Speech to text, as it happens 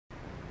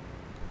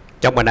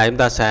Trong bài này chúng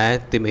ta sẽ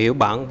tìm hiểu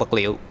bảng vật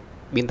liệu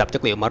biên tập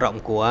chất liệu mở rộng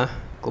của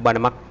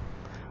Panamax.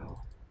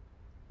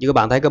 Như các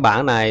bạn thấy, cái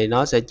bảng này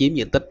nó sẽ chiếm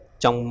diện tích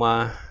trong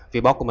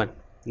viewbox của mình,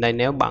 nên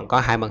nếu bạn có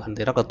hai màn hình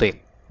thì rất là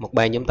tuyệt. Một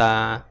bên chúng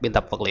ta biên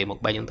tập vật liệu,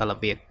 một bên chúng ta làm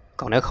việc.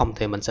 Còn nếu không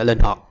thì mình sẽ linh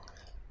hoạt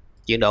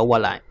chuyển đổi qua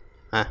lại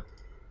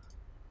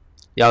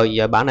Rồi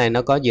giờ bảng này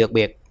nó có gì đặc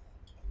biệt?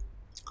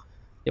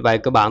 Như vậy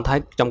các bạn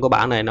thấy trong cái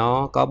bảng này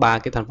nó có ba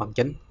cái thành phần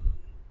chính.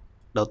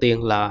 Đầu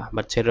tiên là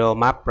Material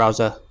Map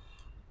Browser.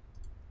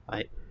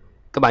 Đấy.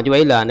 Các bạn chú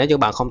ý là nếu như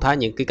bạn không thấy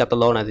những cái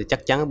catalog này thì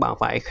chắc chắn các bạn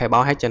phải khai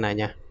báo hết trên này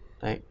nha.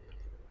 Đấy.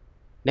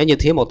 Nếu như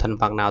thiếu một thành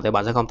phần nào thì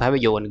bạn sẽ không thấy. Ví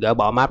dụ mình gỡ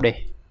bỏ map đi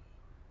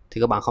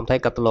thì các bạn không thấy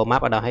catalog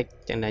map ở đâu hết,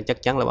 cho nên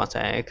chắc chắn là bạn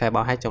sẽ khai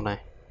báo hết trong này.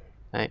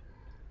 Đấy.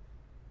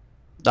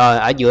 Rồi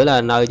ở giữa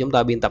là nơi chúng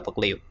ta biên tập vật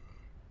liệu,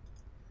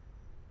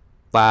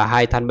 và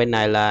hai thanh bên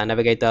này là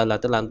navigator, là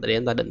tức là để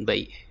chúng ta định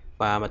vị,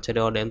 và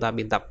material để chúng ta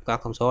biên tập các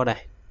thông số ở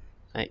đây.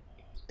 Đấy.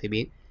 Thì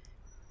biến.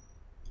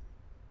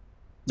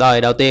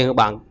 Rồi đầu tiên các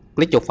bạn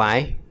click chuột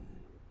phải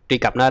truy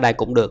cập nó ở đây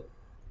cũng được,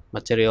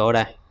 material ở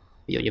đây,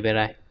 ví dụ như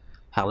Vray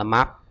hoặc là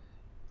map.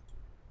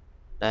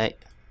 Đấy.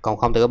 Còn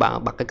không thì các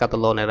bạn bật cái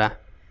catalog này ra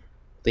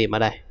tìm ở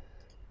đây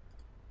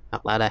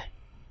hoặc là ở đây,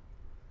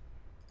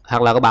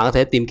 hoặc là các bạn có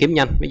thể tìm kiếm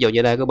nhanh. Ví dụ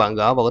như đây các bạn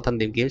gõ vào cái thanh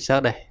tìm kiếm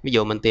search đây, ví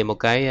dụ mình tìm một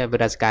cái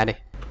Vray Sky đây.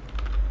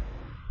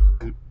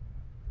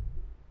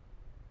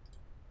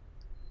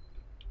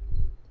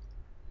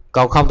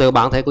 Còn không thì các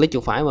bạn có thể click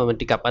chuột phải mà mình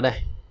truy cập ở đây.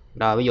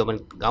 Rồi ví dụ mình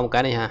gõ một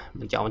cái này ha,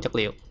 mình chọn chất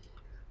liệu,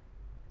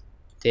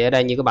 thì ở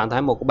đây như các bạn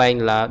thấy một cái bên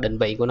là định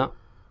vị của nó,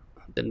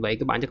 định vị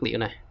cái bảng chất liệu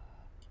này.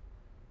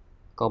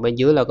 Còn bên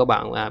dưới là các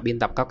bạn biên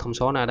tập các thông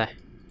số ở đây.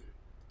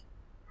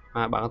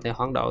 Bạn có thể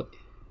hoán đổi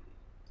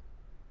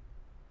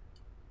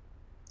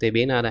tùy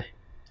biến ở đây.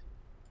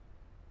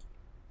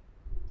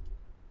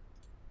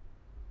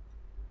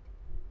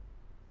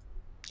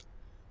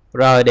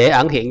 Rồi để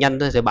ẩn hiện nhanh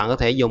thì bạn có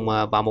thể dùng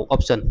vào một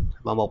option,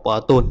 vào một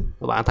tool.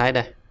 Các bạn thấy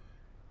đây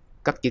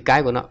các chữ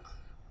cái của nó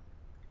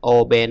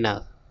OBN,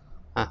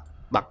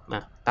 bật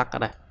tắt ở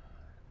đây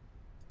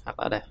hoặc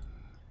ở đây.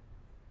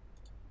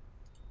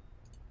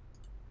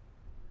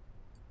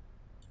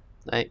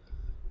 Đấy.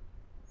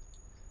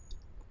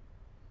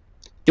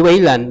 Chú ý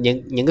là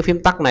những cái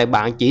phím tắt này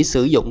bạn chỉ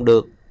sử dụng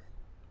được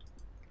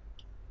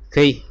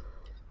khi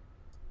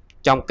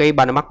trong cái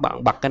Panamax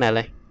bạn bật cái này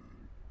lên,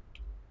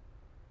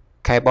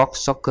 keyboard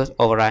shortcut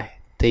override,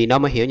 thì nó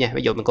mới hiểu nha.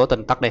 Ví dụ mình cố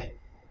tình tắt đi,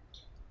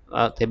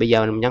 thì bây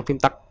giờ mình nhấn phím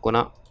tắt của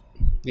nó,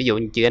 ví dụ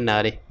như chữ N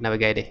đi,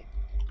 navigate đi,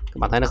 các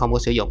bạn thấy nó không có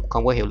sử dụng,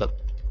 không có hiệu lực.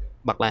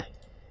 Bật lên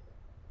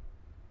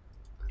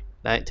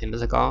đấy thì nó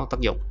sẽ có tác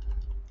dụng.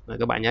 Rồi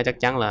các bạn nhớ chắc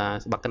chắn là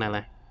bật cái này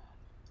lên.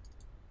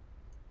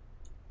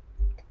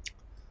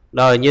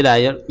 Rồi như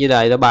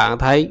đây các bạn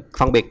thấy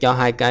phân biệt cho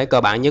hai cái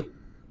cơ bản nhất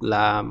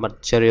là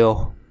material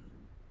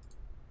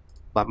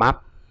và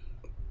map.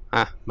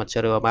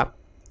 Material và map.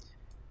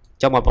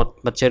 Trong một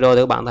material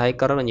thì các bạn thấy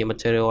có rất là nhiều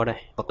material ở đây,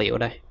 vật liệu ở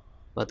đây,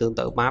 và tương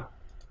tự map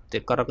thì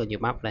có rất là nhiều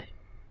map ở đây.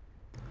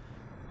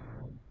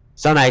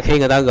 Sau này khi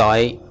người ta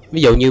gọi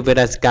ví dụ như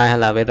Vray Sky hay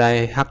là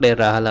Vray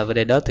HDR hay là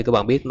Vray Dirt thì các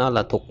bạn biết nó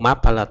là thuộc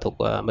map hay là thuộc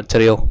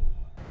material.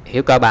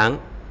 Hiểu cơ bản,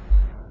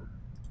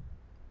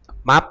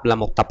 map là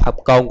một tập hợp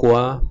con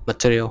của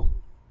material.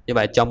 Như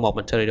vậy trong một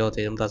material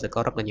thì chúng ta sẽ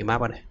có rất là nhiều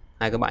map ở đây.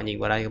 Các bạn nhìn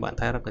vào đây các bạn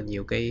thấy rất là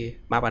nhiều cái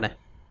map ở đây.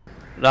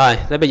 Rồi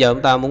thế bây giờ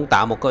chúng ta muốn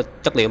tạo một cái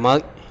chất liệu mới,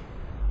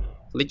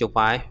 click chuột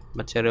phải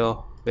material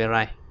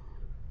Vray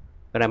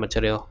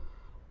material.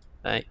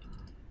 Đấy.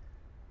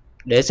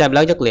 Để xem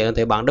lớn chất liệu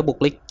thì bạn double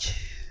click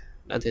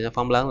đó thì nó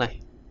phóng lớn này,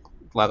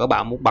 và các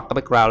bạn muốn bật cái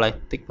background lên,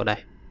 tích vào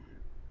đây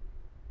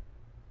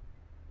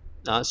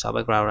đó, xóa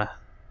background ra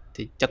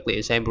thì chất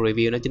liệu xem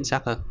review nó chính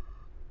xác hơn.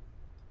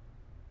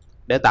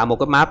 Để tạo một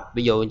cái map,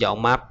 ví dụ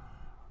chọn map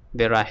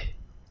Vray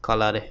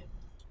color đi,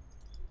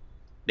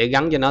 để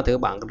gắn cho nó thì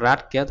các bạn drag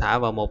kéo thả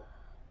vào một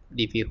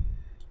diffuse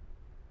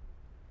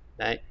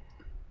đấy,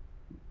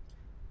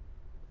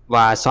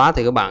 và xóa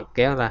thì các bạn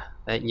kéo ra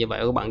đấy. Như vậy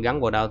các bạn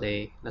gắn vào đâu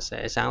thì nó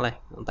sẽ sáng lên,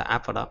 chúng ta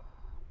áp vào đó.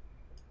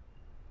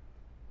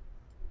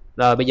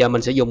 Rồi bây giờ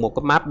mình sẽ dùng một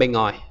cái map bên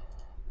ngoài,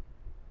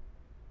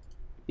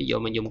 ví dụ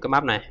mình dùng cái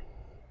map này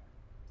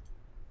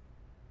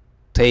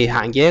thì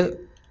hạn chế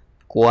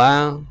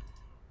của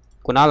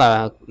nó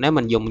là nếu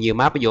mình dùng nhiều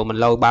map, ví dụ mình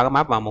load 3 cái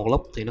map vào một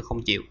lúc thì nó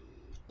không chịu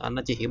đó,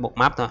 nó chỉ hiểu một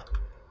map thôi.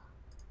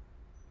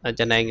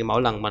 Cho nên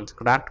mỗi lần mình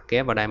drag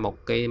kéo vào đây một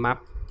cái map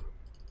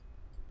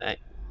đấy.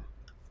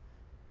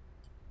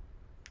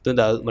 Tương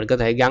tự mình có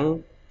thể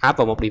gắn áp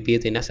vào một review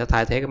thì nó sẽ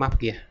thay thế cái map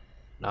kia.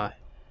 Rồi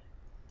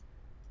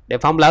để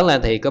phóng lớn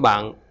lên thì các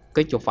bạn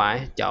click chuột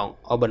phải chọn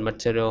Open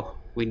Material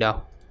Window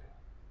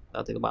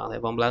đó, thì các bạn có thể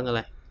phóng lớn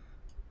lên.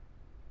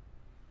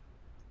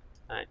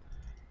 Đấy.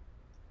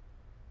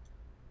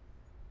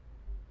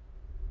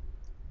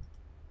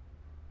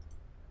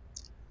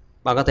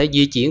 Bạn có thể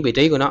di chuyển vị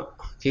trí của nó.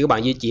 Khi các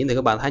bạn di chuyển thì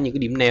các bạn thấy những cái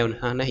điểm neo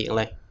này, nó hiện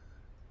lên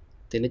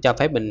thì nó cho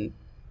phép mình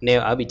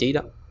neo ở vị trí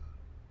đó.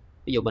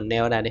 Ví dụ mình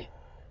neo ở đây đi,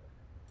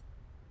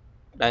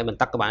 đây mình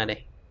tắt các bạn ở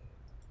đây,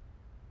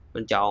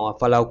 mình chọn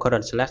follow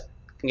current slate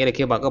Nghĩa là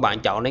khi mà các bạn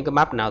chọn đến cái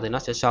map nào thì nó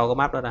sẽ show cái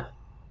map đó ra.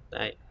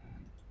 Đấy,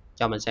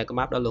 cho mình xem cái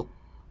map đó luôn.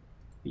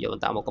 Ví dụ mình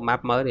tạo một cái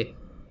map mới đi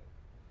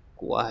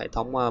của hệ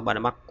thống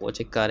Panamax của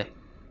checker đây.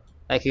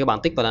 Đây, khi các bạn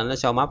tích vào là nó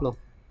show map luôn,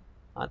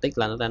 tích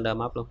là nó render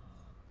map luôn.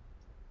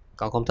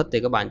 Còn không thích thì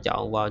các bạn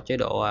chọn vào chế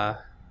độ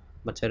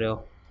material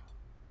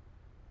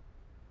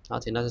đó,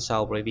 thì nó sẽ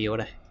show preview ở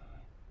đây.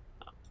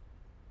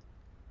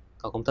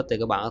 Còn không thích thì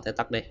các bạn có thể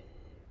tắt đi.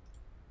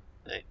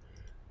 Đấy.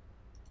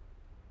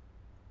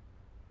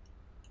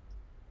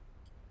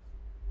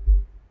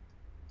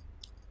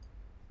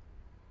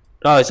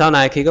 Rồi sau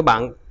này khi các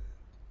bạn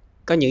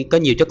có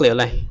nhiều chất liệu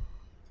này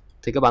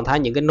thì các bạn thấy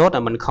những cái nốt là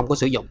mình không có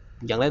sử dụng,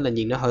 dẫn đến là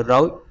nhìn nó hơi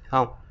rối,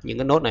 không? Những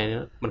cái nốt này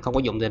mình không có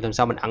dùng thì làm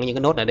sao mình ẩn những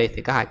cái nốt này đi?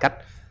 Thì có hai cách.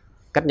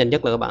 Cách nhanh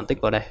nhất là các bạn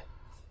tích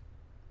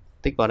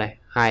vào đây,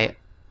 hai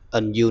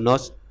unused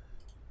notes.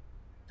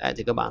 Đấy,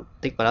 thì các bạn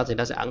tích vào đó thì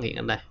nó sẽ ẩn hiện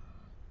ở đây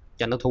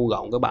cho nó thu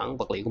gọn cái bản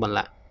vật liệu của mình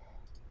lại.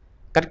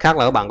 Cách khác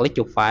là các bạn click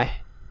chuột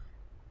phải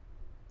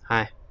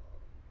hai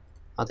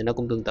đó, thì nó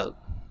cũng tương tự.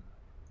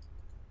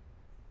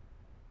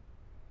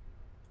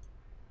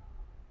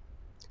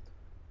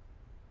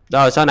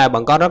 Rồi sau này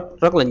bạn có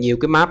rất là nhiều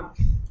cái map,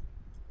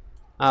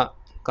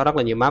 có rất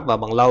là nhiều map và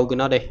bạn lâu của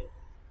nó đi,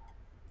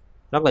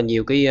 rất là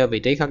nhiều cái vị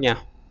trí khác nhau.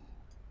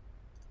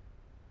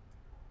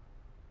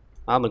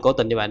 Đó, mình cố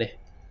tình như vậy đi,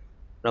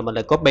 rồi mình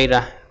lại copy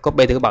ra.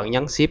 Copy thì các bạn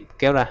nhấn shift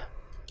kéo ra.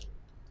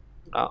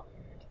 Đó,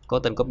 cố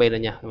tình copy ra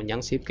nha, mình nhấn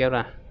shift kéo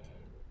ra.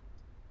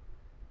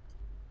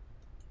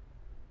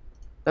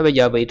 Tới bây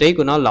giờ vị trí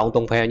của nó lộn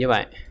tùng phèo như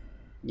vậy,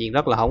 nhìn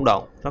rất là hỗn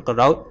độn, rất là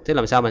rối. Thế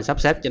làm sao mình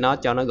sắp xếp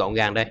cho nó gọn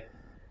gàng đây?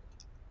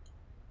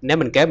 Nếu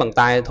mình kéo bằng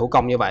tay thủ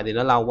công như vậy thì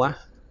nó lâu quá,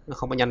 nó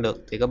không có nhanh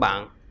được. Thì các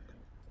bạn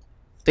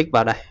tích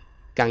vào đây,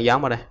 căn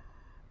giống vào đây,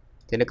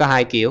 thì nó có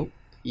hai kiểu,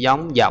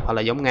 giống dọc hoặc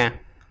là giống ngang.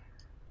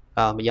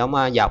 Mình giống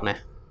dọc nè,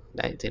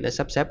 đây thì nó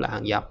sắp xếp lại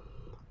hàng dọc.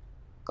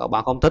 Còn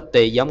bạn không thích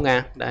thì giống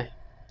ngang, đây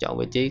chọn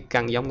vị trí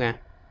căn giống ngang.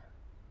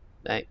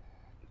 Đấy,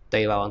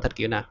 tùy vào bạn thích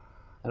kiểu nào,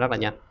 rất là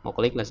nhanh, một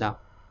click là sao.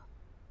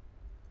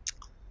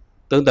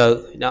 Tương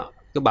tự đó,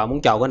 các bạn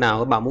muốn chọn cái nào,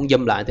 các bạn muốn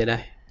zoom lại thì đây,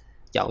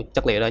 chọn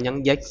chất liệu đó,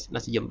 nhấn X nó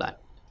sẽ zoom lại.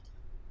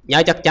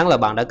 Nhớ chắc chắn là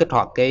bạn đã kích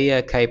hoạt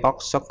cái keyboard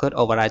shortcut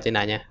override trên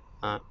này nha.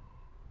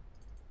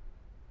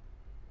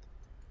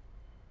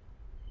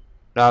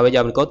 Rồi bây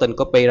giờ mình cố tình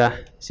copy ra,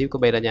 shift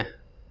copy ra nha.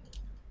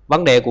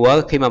 Vấn đề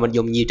của khi mà mình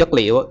dùng nhiều chất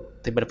liệu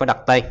thì mình phải đặt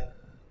tên.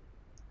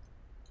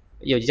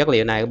 Ví dụ chất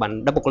liệu này các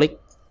bạn double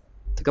click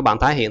thì các bạn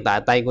thấy hiện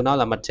tại tên của nó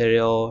là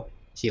material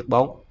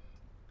 -4.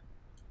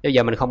 Bây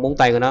giờ mình không muốn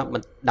tên của nó,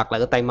 mình đặt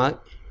lại cái tên mới.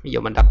 Ví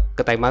dụ mình đặt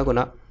cái tên mới của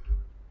nó,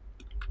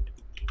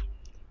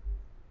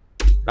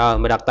 rồi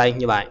mình đặt tên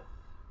như vậy.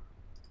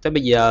 Tới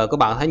bây giờ các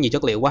bạn thấy nhiều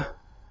chất liệu quá,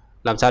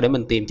 làm sao để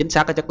mình tìm chính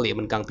xác cái chất liệu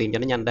mình cần tìm cho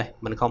nó nhanh đây?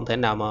 Mình không thể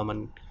nào mà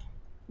mình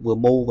vừa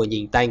mu vừa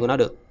nhìn tên của nó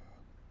được.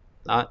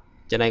 Đó,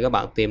 cho nên các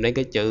bạn tìm đến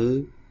cái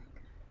chữ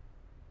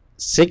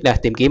search đây,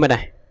 tìm kiếm ở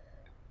đây.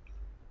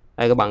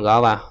 Đây các bạn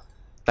gõ vào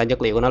tên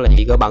chất liệu của nó là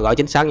gì, các bạn gõ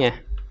chính xác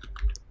nha.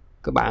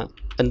 Các bạn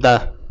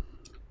enter.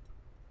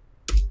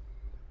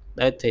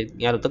 Đấy thì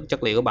ngay lập tức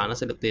chất liệu của bạn nó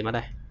sẽ được tìm ở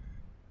đây.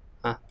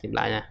 Tìm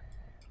lại nha.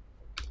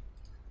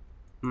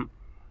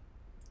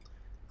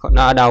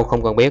 Nó ở đâu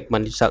không cần biết,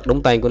 mình search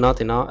đúng tên của nó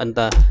thì nó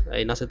enter,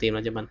 đây nó sẽ tìm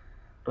ra cho mình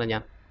rất là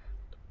nhanh.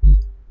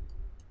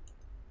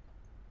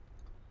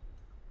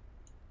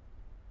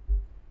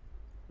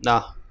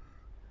 Đó,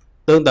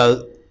 tương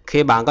tự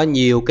khi bạn có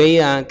nhiều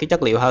cái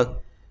chất liệu hơn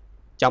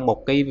trong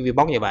một cái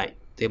viewbox như vậy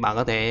thì bạn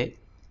có thể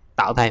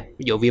tạo thêm,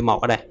 ví dụ view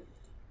 1 ở đây,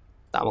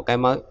 tạo một cái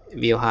mới,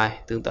 view 2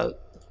 tương tự,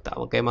 tạo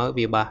một cái mới,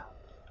 view 3.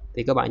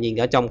 Thì các bạn nhìn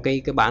ở trong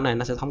cái bảng này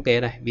nó sẽ thống kê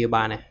ở đây, view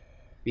 3 này,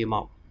 view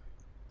 1,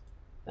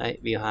 đấy,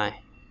 view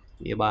 2,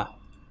 view 3.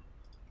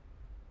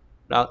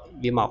 Đó,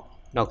 view 1.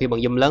 Rồi khi bạn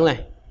zoom lớn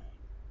này,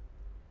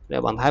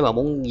 nếu bạn thấy bạn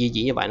muốn di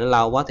chuyển như vậy nó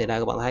lâu quá thì đây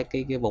các bạn thấy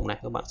cái vùng này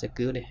các bạn sẽ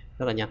cứu đi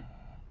rất là nhanh.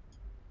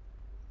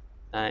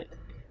 Đấy.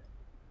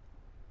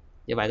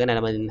 Như vậy cái này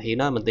là mình hiểu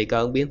nó, mình tùy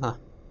cơ ứng biến thôi,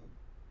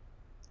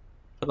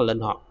 rất là linh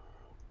hoạt.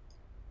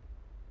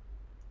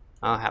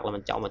 Hoặc là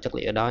mình chọn một chất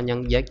liệu ở đó,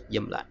 nhấn Z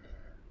zoom lại.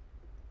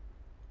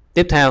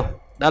 Tiếp theo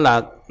đó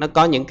là nó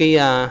có những cái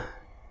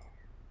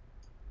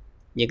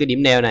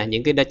điểm neo này,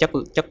 những cái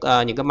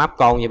những cái map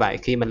con như vậy.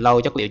 Khi mình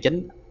load chất liệu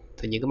chính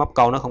thì những cái map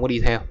con nó không có đi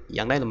theo,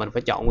 dẫn đến là mình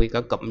phải chọn nguyên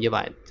cả cụm như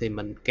vậy thì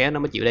mình kéo nó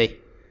mới chịu đi.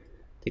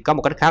 Thì có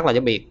một cách khác là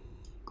giống biệt,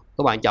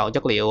 các bạn chọn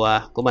chất liệu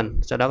của mình,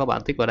 sau đó các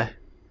bạn tích vào đây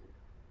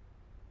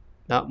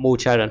đó, move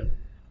children.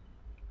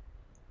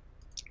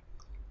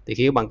 Thì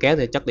khi các bạn kéo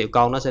thì chất liệu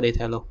con nó sẽ đi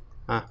theo luôn.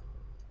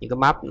 Những cái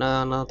map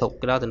nó thuộc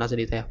cái đó thì nó sẽ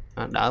đi theo,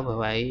 đỡ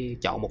phải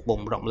chọn một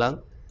vùng rộng lớn.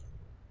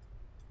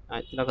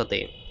 Đấy, rất là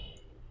tiện.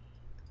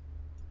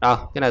 Rồi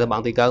cái này thì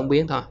bạn tùy cơ ứng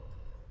biến thôi.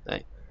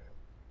 Đấy,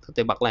 thích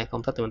thì bật lên,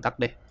 không thích thì mình tắt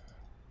đi.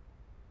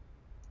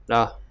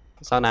 Rồi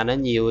sau này nó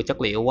nhiều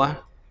chất liệu quá,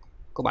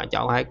 các bạn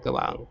chọn hết các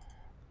bạn,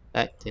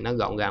 đấy thì nó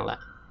gọn gàng lại,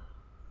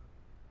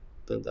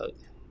 tương tự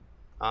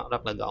đó,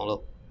 rất là gọn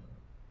luôn.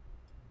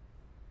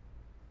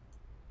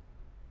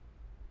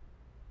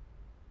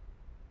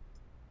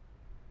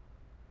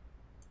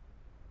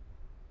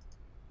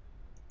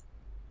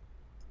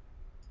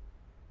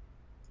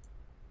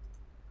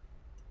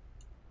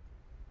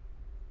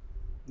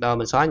 Rồi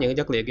mình xóa những cái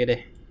chất liệu kia đi,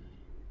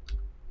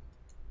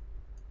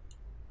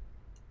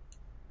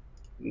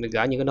 mình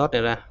gỡ những cái nốt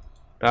này ra.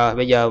 Rồi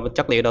bây giờ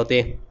chất liệu đầu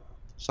tiên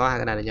xóa hai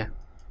cái này nha,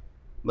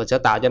 mình sẽ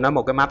tạo cho nó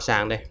một cái map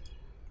sàn đây.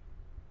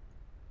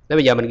 Thế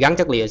bây giờ mình gắn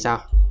chất liệu sao,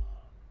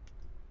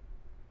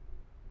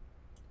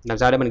 làm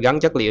sao để mình gắn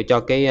chất liệu cho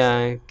cái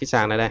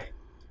sàn này đây.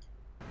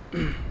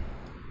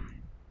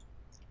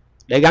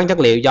 Để gắn chất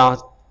liệu cho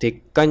thì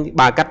có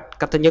 3 cách.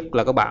 Cách thứ nhất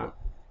là các bạn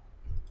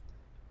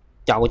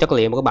chọn chất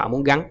liệu mà các bạn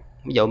muốn gắn.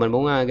 Ví dụ mình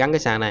muốn gắn cái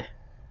sàn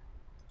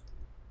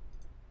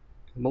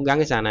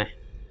này,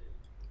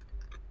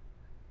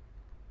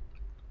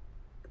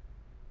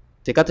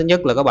 thì cách thứ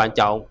nhất là các bạn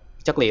chọn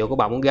chất liệu các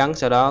bạn muốn gắn,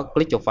 sau đó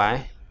click chuột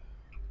phải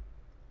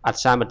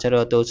Assign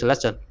Material to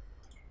Selection.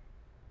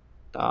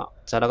 Đó,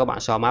 sau đó các bạn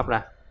so map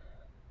ra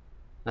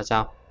là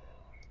sao.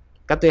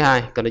 Cách thứ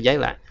hai cần được giấy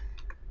lại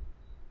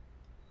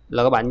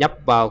là các bạn nhấp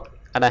vào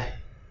ở đây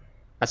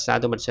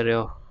Assign to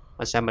Material,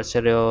 Assign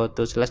Material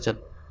to Selection.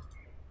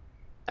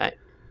 Đấy.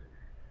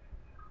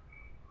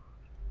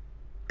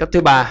 Cách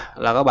thứ ba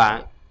là các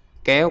bạn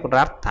kéo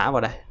grab thả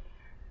vào đây.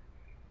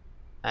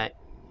 Đấy.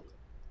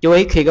 Chú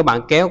ý khi các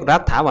bạn kéo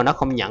grab thả vào nó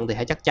không nhận thì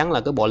hãy chắc chắn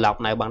là cái bộ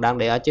lọc này bạn đang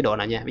để ở chế độ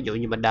này nha. Ví dụ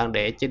như mình đang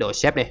để chế độ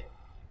shape đi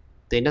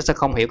thì nó sẽ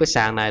không hiểu cái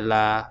sàn này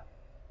là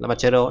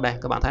material. Đây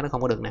các bạn thấy nó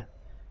không có được nè.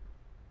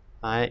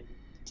 Đấy.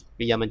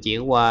 Bây giờ mình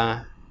chuyển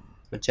qua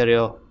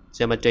material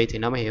geometry thì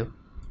nó mới hiểu.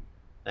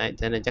 Đấy,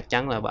 thế nên chắc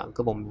chắn là bạn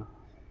cứ vùng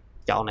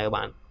chọn này các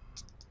bạn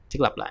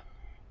thiết lập lại.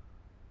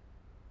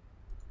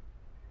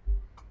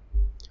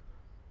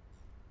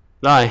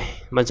 Rồi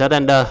mình sẽ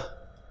render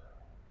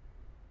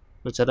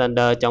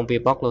trong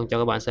viewport luôn cho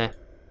các bạn xem,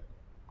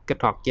 kích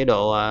hoạt chế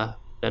độ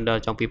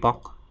render trong viewport.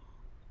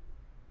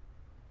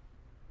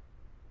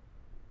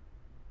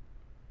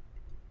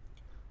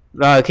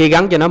 Rồi khi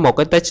gắn cho nó một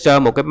cái texture,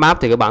 một cái map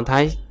thì các bạn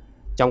thấy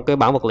trong cái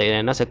bảng vật liệu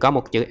này nó sẽ có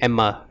một chữ M.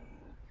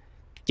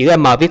 Chữ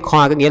M viết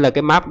khoa có nghĩa là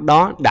cái map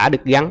đó đã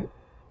được gắn.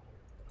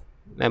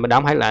 Đây mình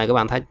đóng thấy lại các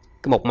bạn thấy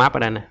cái một map ở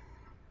đây nè.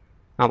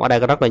 Không, ở đây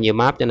có rất là nhiều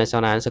map cho nên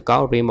sau này nó sẽ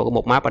có riêng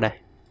một map ở đây.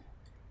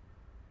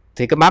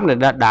 Thì cái map này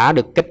đã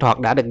được kích hoạt,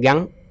 đã được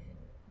gắn.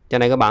 Cho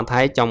nên các bạn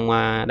thấy trong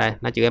đây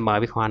nó chữ M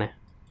viết khoa này.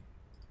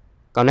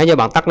 Còn nếu như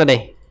bạn tắt nó đi,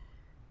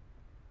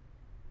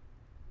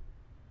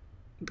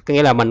 có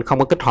nghĩa là mình không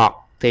có kích hoạt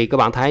thì các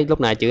bạn thấy lúc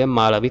này chữ M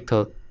là viết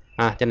thường.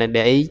 Cho nên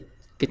để ý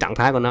cái trạng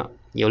thái của nó.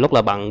 Nhiều lúc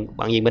là bạn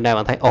nhìn bên đây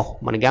bạn thấy ồ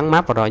mình gắn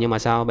map vào rồi nhưng mà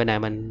sao bên này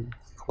mình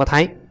không có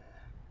thấy.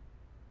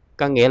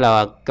 Có nghĩa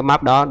là cái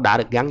map đó đã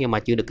được gắn nhưng mà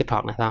chưa được kích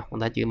hoạt này sao? Bạn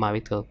thấy chữ M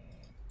viết thường.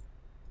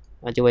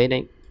 Chú ý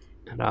đi.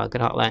 Rồi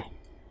kích hoạt đây.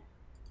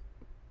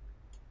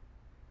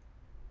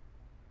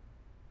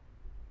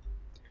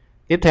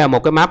 Tiếp theo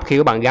một cái map khi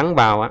các bạn gắn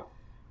vào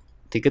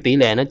thì cái tỷ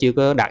lệ nó chưa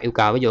có đạt yêu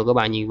cầu. Ví dụ các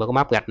bạn nhìn vào cái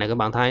map gạch này các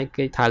bạn thấy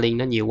cái tiling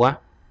nó nhiều quá,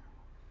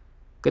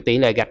 cái tỷ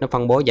lệ gạch nó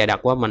phân bố dày đặc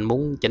quá, mình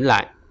muốn chỉnh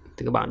lại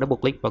thì các bạn double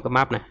click vào cái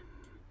map này,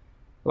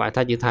 các bạn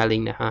thấy chữ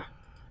tiling nè ha.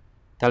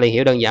 Tiling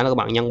hiểu đơn giản là các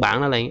bạn nhân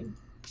bảng nó lên,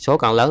 số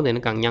càng lớn thì nó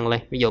càng nhân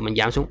lên. Ví dụ mình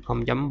giảm xuống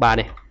 0.3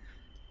 đi,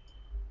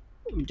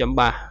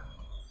 0.3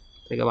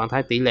 thì các bạn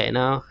thấy tỷ lệ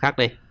nó khác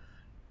đi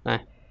đây.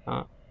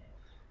 Đó.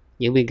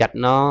 Những viên gạch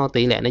nó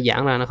tỷ lệ nó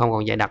giãn ra, nó không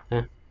còn dày đặc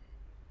nữa.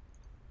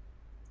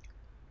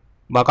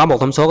 Và có một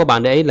thông số các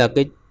bạn để ý là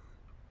cái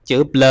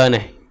chữ blur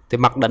này thì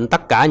mặc định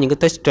tất cả những cái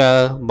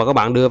texture mà các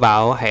bạn đưa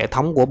vào hệ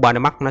thống của Biên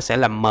nó sẽ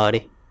làm mờ đi,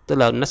 tức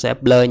là nó sẽ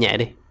blur nhẹ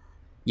đi,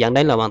 dẫn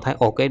đến là bạn thấy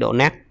cái độ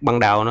nét ban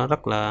đầu nó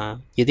rất là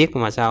chi tiết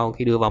mà sau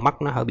khi đưa vào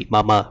mắt nó hơi bị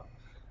mờ mờ.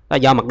 Đó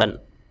do mặc định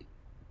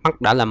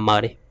mắt đã làm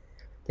mờ đi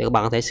thì các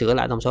bạn có thể sửa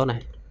lại thông số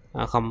này,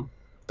 không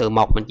từ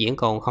 1 mình chuyển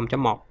còn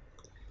 0.1.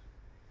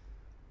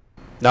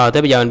 Rồi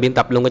tới bây giờ mình biên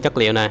tập luôn cái chất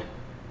liệu này.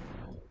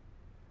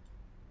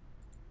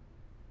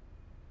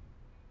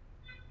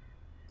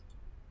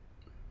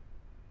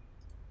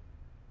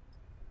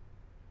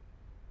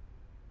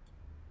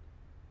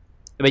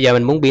 Bây giờ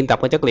mình muốn biên tập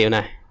cái chất liệu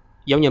này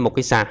giống như một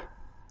cái sàn,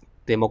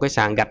 thì một cái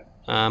sàn gạch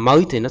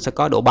mới thì nó sẽ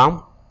có độ bóng.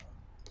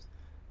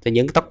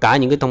 Thì tất cả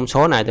những cái thông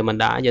số này thì mình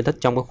đã giải thích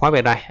trong cái khóa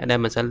Vray. Ở đây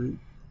mình sẽ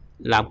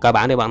làm cơ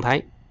bản để bạn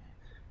thấy.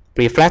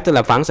 Reflect tức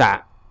là phản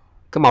xạ,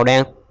 cái màu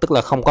đen tức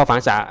là không có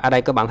phản xạ. Ở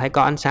đây các bạn thấy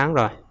có ánh sáng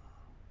rồi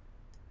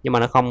nhưng mà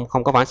nó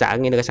không có phản xạ,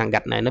 nghĩa là cái sàn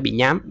gạch này nó bị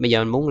nhám. Bây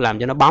giờ mình muốn làm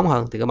cho nó bóng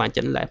hơn thì các bạn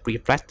chỉnh lại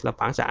reflect là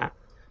phản xạ,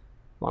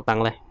 bạn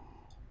tăng lên.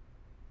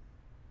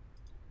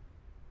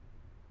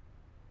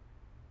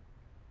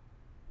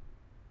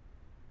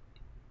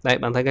 Đây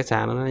bạn thấy cái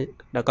sàn nó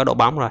đã có độ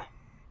bóng rồi.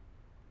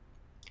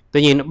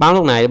 Tuy nhiên bóng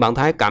lúc này bạn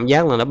thấy cảm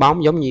giác là nó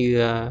bóng giống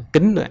như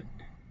kính rồi.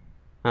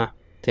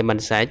 Thì mình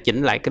sẽ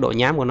chỉnh lại cái độ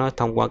nhám của nó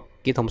thông qua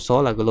cái thông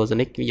số là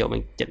Glosonic. Ví dụ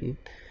mình chỉnh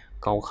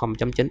còn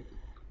 0.9.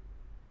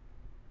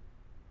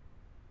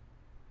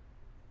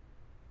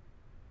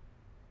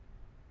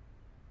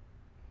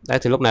 Đấy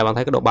thì lúc này bạn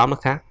thấy cái độ bóng nó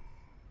khác.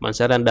 Mình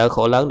sẽ render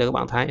khổ lớn để các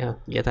bạn thấy ha,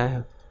 dễ thấy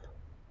hơn.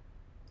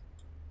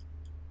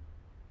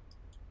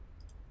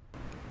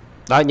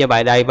 Đó, như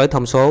vậy đây với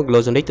thông số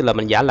Glosonic tức là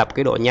mình giả lập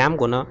cái độ nhám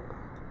của nó.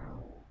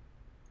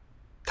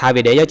 Thay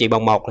vì để giá trị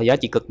bằng 1 là giá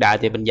trị cực đại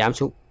thì mình giảm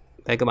xuống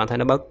Đây các bạn thấy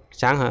nó bớt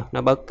sáng hơn,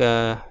 nó bớt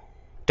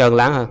trơn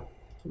láng hơn.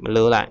 Mình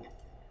lưu lại.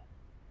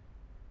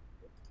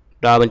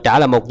 Rồi mình trả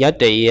lại một giá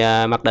trị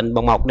mặc định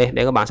bằng 1 đi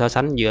để các bạn so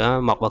sánh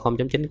giữa 1 và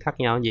 0.9 khác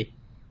nhau cái gì.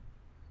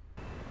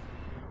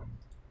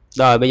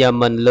 Rồi bây giờ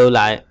mình lưu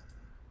lại,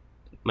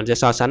 mình sẽ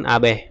so sánh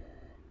AB.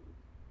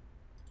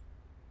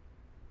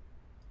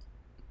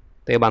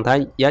 Thì các bạn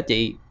thấy giá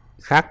trị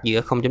khác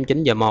giữa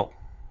 0.9 và 1.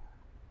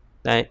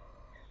 Đây.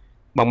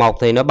 Bằng 1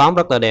 thì nó bám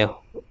rất là đều.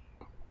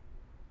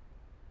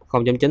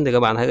 0.9 thì các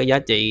bạn thấy cái giá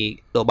trị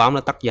độ bám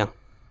nó tắt dần.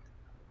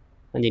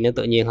 Nó nhìn nó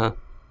tự nhiên hơn.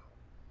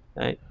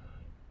 Đấy.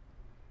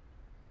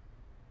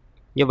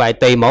 Như vậy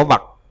tùy mẫu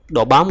vật,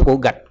 độ bám của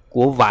gạch,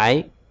 của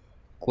vải,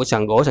 của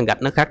sàn gỗ, sàn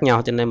gạch nó khác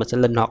nhau, cho nên mình sẽ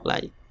linh hoạt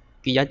lại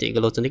cái giá trị của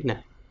logic này.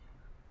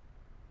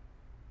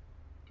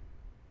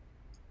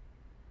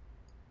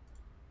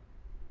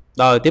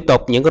 Rồi tiếp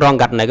tục những cái ron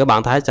gạch này các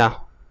bạn thấy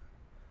sao?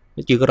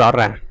 Nó chưa có rõ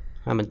ràng,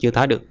 mình chưa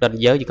thấy được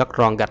ranh giới giữa các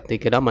ron gạch, thì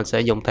cái đó mình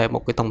sẽ dùng thêm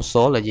một cái thông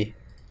số là gì?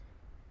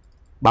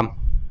 Băm.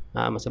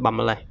 Mình sẽ băm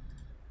nó lên.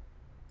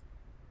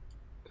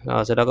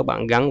 Rồi sau đó các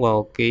bạn gắn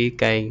vào cái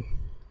cây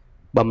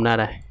băm ra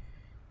đây.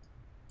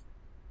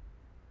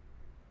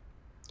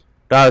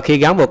 Rồi khi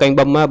gắn vào cây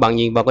băm bạn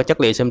nhìn vào cái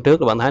chất liệu xem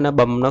trước, bạn thấy nó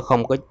băm nó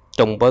không có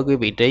trùng với cái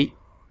vị trí,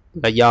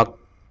 là do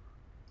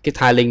cái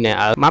tiling này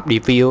ở map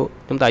diffuse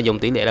chúng ta dùng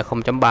tỷ lệ là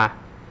 0.3,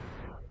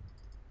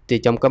 thì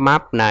trong cái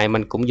map này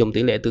mình cũng dùng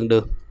tỷ lệ tương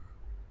đương.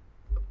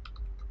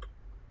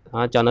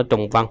 Đó, cho nó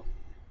trùng vân.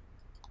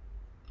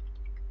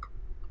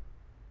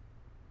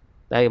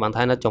 Đây bạn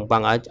thấy nó trùng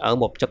vân ở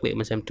một chất liệu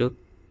mình xem trước.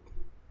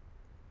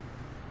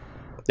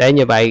 Để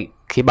như vậy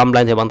khi băm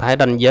lên thì bạn thấy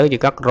ranh giới giữa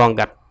các ron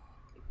gạch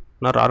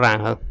nó rõ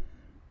ràng hơn.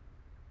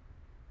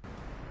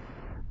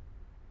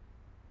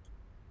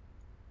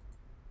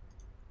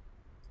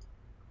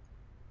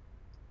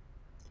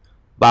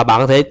 Và bạn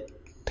có thể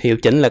điều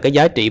chỉnh là cái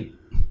giá trị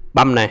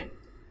băm này.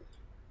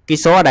 Cái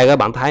số ở đây các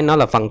bạn thấy nó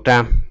là phần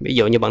trăm. Ví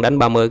dụ như bạn đánh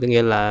 30 có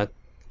nghĩa là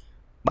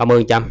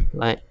 30%.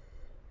 Đấy.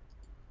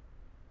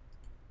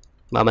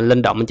 Và mình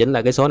linh động mình chỉnh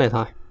lại cái số này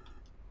thôi.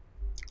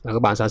 Và các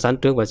bạn so sánh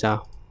trước và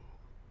sau.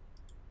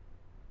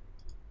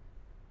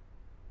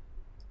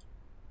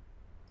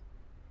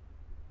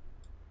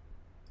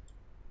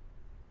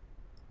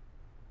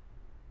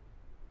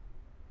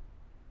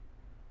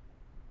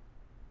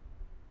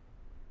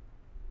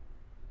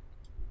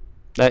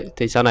 Đấy,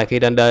 thì sau này khi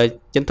render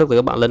chính thức thì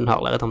các bạn linh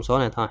hoạt lại cái thông số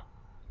này thôi.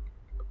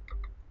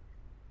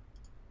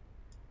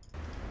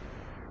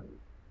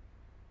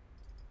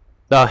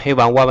 Rồi, hy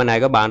vọng qua bài này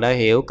các bạn đã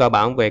hiểu cơ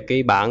bản về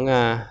cái bản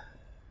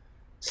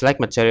Select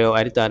Material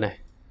Editor này.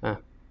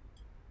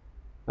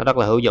 Nó rất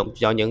là hữu dụng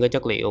cho những cái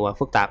chất liệu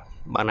phức tạp.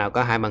 Bạn nào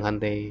có 2 màn hình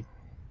thì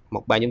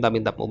một bên chúng ta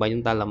biên tập, một bên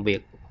chúng ta làm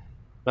việc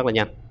rất là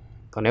nhanh.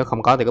 Còn nếu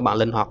không có thì các bạn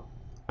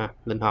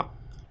linh hoạt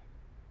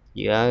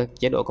giữa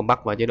chế độ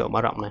compact và chế độ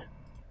mở rộng này.